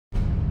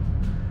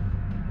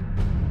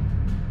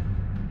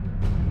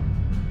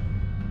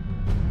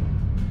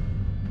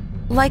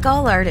Like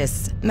all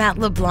artists, Matt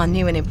LeBlanc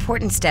knew an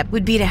important step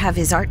would be to have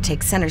his art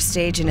take center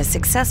stage in a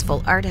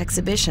successful art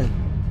exhibition.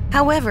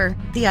 However,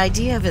 the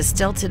idea of a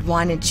stilted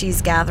wine and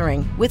cheese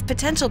gathering, with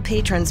potential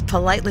patrons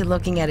politely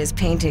looking at his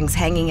paintings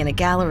hanging in a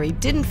gallery,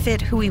 didn't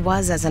fit who he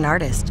was as an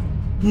artist.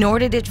 Nor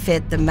did it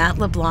fit the Matt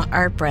LeBlanc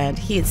art brand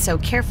he had so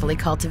carefully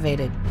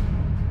cultivated.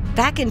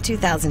 Back in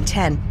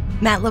 2010,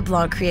 Matt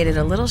LeBlanc created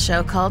a little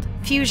show called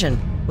Fusion,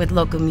 with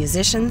local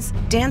musicians,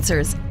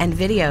 dancers, and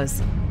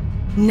videos.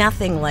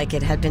 Nothing like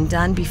it had been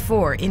done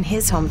before in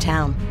his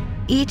hometown.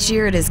 Each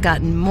year it has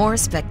gotten more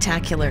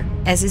spectacular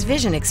as his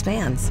vision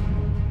expands.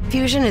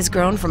 Fusion has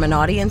grown from an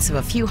audience of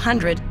a few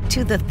hundred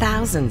to the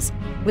thousands,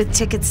 with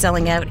tickets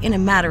selling out in a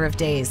matter of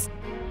days.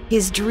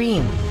 His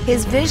dream,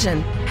 his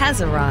vision,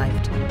 has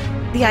arrived.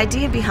 The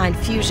idea behind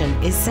Fusion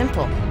is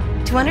simple: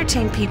 to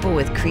entertain people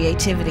with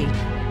creativity.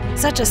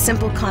 Such a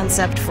simple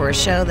concept for a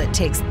show that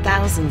takes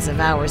thousands of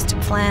hours to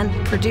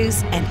plan,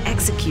 produce, and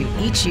execute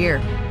each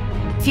year.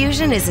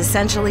 Fusion is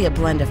essentially a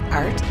blend of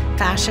art,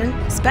 fashion,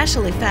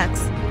 special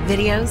effects,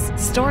 videos,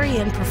 story,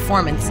 and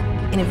performance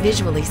in a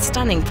visually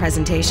stunning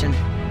presentation.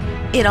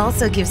 It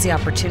also gives the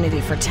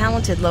opportunity for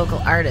talented local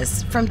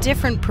artists from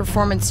different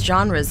performance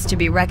genres to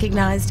be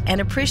recognized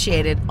and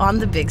appreciated on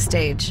the big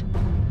stage.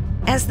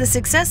 As the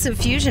success of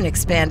Fusion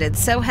expanded,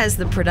 so has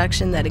the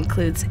production that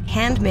includes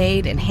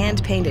handmade and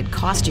hand-painted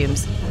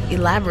costumes,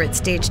 elaborate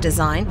stage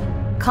design,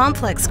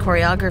 complex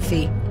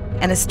choreography,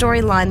 and a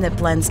storyline that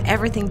blends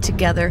everything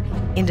together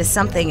into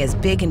something as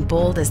big and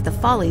bold as the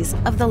follies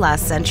of the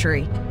last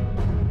century.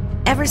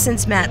 Ever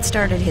since Matt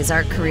started his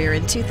art career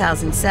in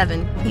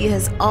 2007, he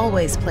has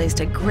always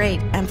placed a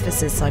great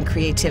emphasis on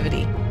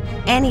creativity.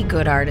 Any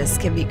good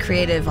artist can be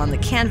creative on the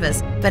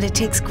canvas, but it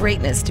takes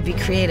greatness to be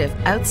creative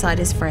outside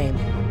his frame.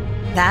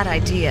 That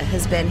idea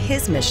has been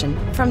his mission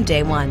from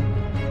day one.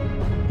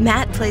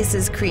 Matt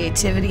places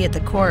creativity at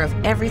the core of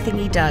everything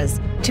he does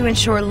to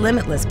ensure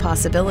limitless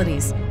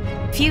possibilities.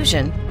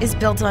 Fusion is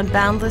built on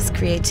boundless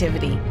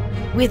creativity.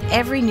 With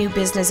every new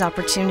business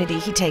opportunity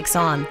he takes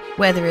on,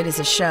 whether it is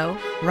a show,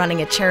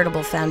 running a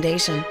charitable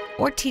foundation,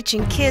 or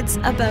teaching kids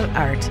about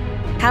art,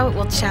 how it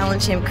will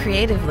challenge him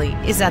creatively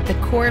is at the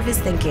core of his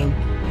thinking.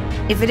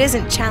 If it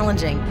isn't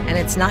challenging and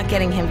it's not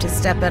getting him to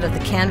step out of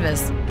the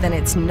canvas, then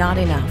it's not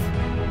enough.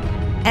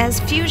 As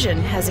Fusion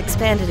has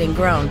expanded and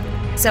grown,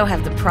 so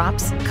have the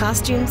props,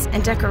 costumes,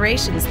 and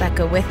decorations that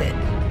go with it.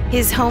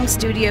 His home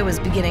studio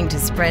was beginning to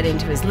spread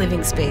into his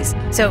living space,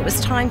 so it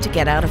was time to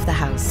get out of the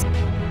house.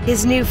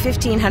 His new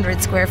 1,500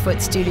 square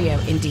foot studio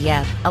in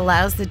Dieppe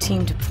allows the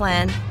team to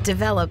plan,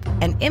 develop,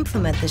 and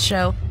implement the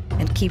show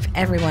and keep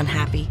everyone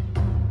happy.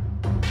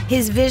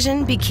 His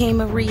vision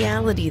became a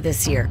reality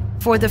this year.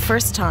 For the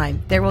first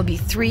time, there will be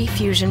 3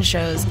 Fusion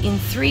shows in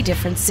 3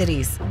 different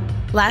cities.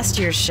 Last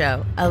year's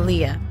show,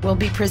 Aliyah, will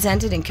be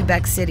presented in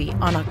Quebec City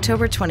on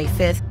October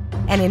 25th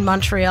and in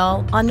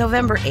Montreal on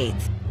November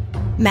 8th.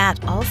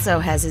 Matt also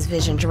has his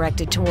vision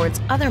directed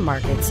towards other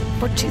markets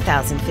for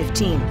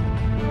 2015.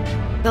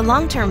 The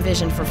long-term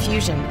vision for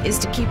Fusion is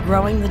to keep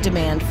growing the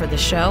demand for the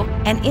show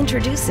and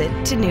introduce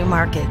it to new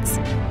markets.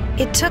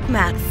 It took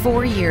Matt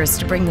 4 years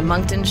to bring the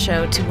Moncton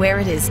show to where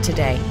it is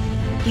today.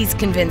 He's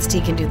convinced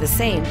he can do the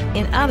same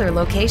in other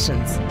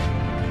locations.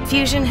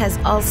 Fusion has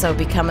also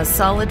become a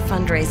solid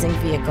fundraising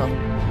vehicle.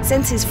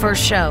 Since his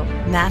first show,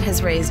 Matt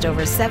has raised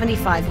over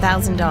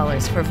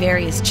 $75,000 for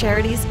various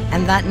charities,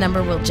 and that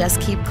number will just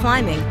keep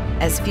climbing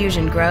as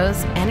Fusion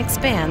grows and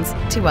expands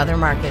to other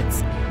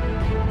markets.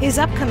 His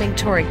upcoming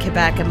tour in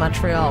Quebec and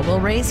Montreal will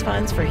raise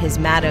funds for his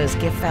Maddo's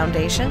Gift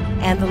Foundation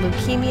and the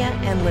Leukemia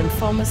and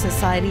Lymphoma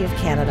Society of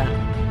Canada.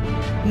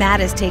 Matt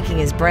is taking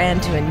his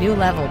brand to a new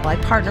level by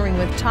partnering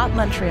with top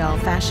Montreal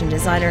fashion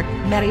designer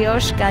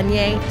Marie-Auge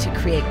Gagné to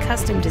create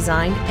custom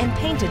designed and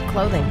painted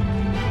clothing.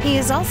 He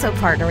is also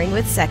partnering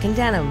with Second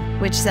Denim,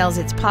 which sells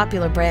its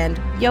popular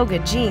brand Yoga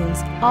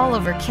jeans all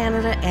over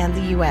Canada and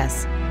the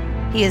US.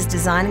 He is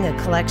designing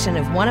a collection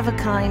of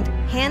one-of-a-kind,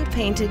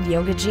 hand-painted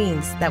yoga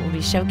jeans that will be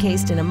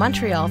showcased in a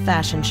Montreal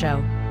fashion show.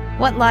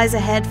 What lies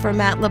ahead for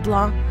Matt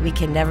LeBlanc, we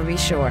can never be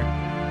sure.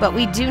 But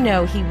we do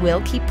know he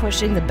will keep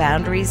pushing the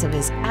boundaries of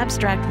his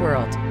abstract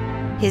world.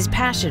 His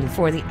passion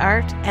for the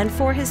art and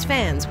for his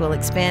fans will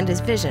expand his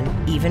vision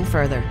even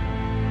further.